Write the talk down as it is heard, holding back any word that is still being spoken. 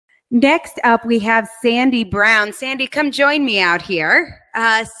Next up, we have Sandy Brown. Sandy, come join me out here.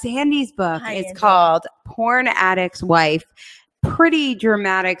 Sandy's book is called Porn Addict's Wife. Pretty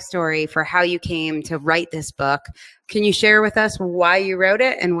dramatic story for how you came to write this book. Can you share with us why you wrote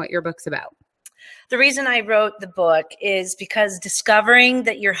it and what your book's about? The reason I wrote the book is because discovering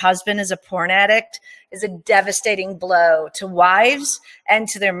that your husband is a porn addict is a devastating blow to wives and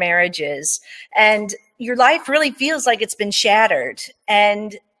to their marriages. And your life really feels like it's been shattered.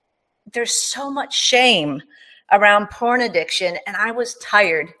 And there's so much shame around porn addiction. And I was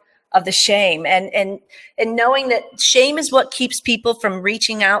tired of the shame and knowing that shame is what keeps people from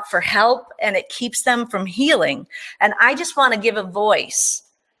reaching out for help, and it keeps them from healing. And I just want to give a voice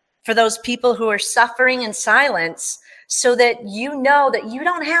for those people who are suffering in silence so that you know that you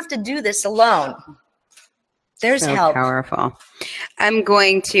don't have to do this alone. There's so help. Powerful. I'm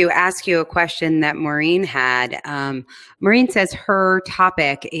going to ask you a question that Maureen had. Maureen says her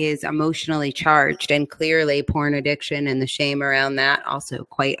topic is emotionally charged, and clearly porn addiction and the shame around that also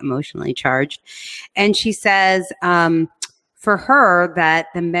quite emotionally charged. And she says for her that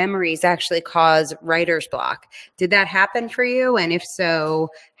the memories actually cause writer's block. Did that happen for you? And if so,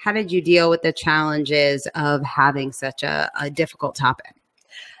 how did you deal with the challenges of having such a difficult topic?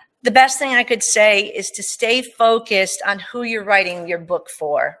 The best thing I could say is to stay focused on who you're writing your book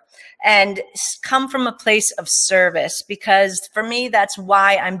for and come from a place of service, because for me, that's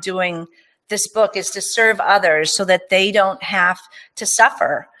why I'm doing this book, is to serve others so that they don't have to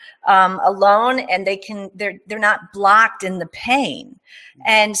suffer alone, and they're not blocked in the pain.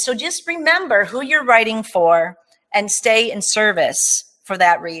 And so just remember who you're writing for and stay in service for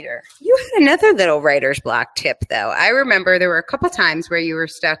that reader. You had another little writer's block tip, though. I remember there were a couple times where you were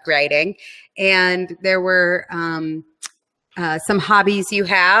stuck writing, and there were some hobbies you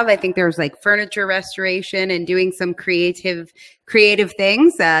have. I think there was like furniture restoration and doing some creative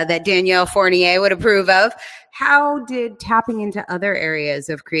things that Danielle Fournier would approve of. How did tapping into other areas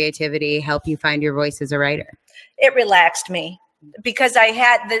of creativity help you find your voice as a writer? It relaxed me, because I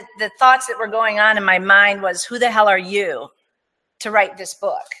had the thoughts that were going on in my mind was, who the hell are you to write this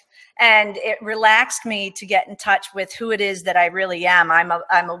book? And it relaxed me to get in touch with who it is that I really am. I'm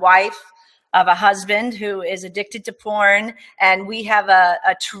a wife of a husband who is addicted to porn, and we have a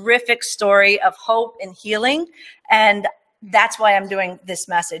terrific story of hope and healing. And that's why I'm doing this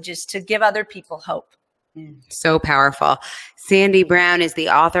message, is to give other people hope. So powerful. Sandy Brown is the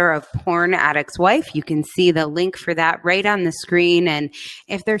author of Porn Addict's Wife. You can see the link for that right on the screen. And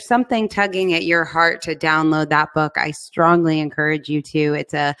if there's something tugging at your heart to download that book, I strongly encourage you to.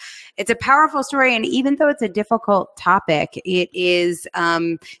 It's a powerful story. And even though it's a difficult topic, it is,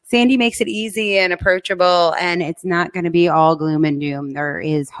 Sandy makes it easy and approachable, and it's not going to be all gloom and doom. There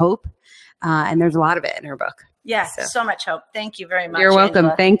is hope. And there's a lot of it in her book. Yes, so much hope. Thank you very much. You're welcome.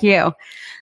 Angela. Thank you.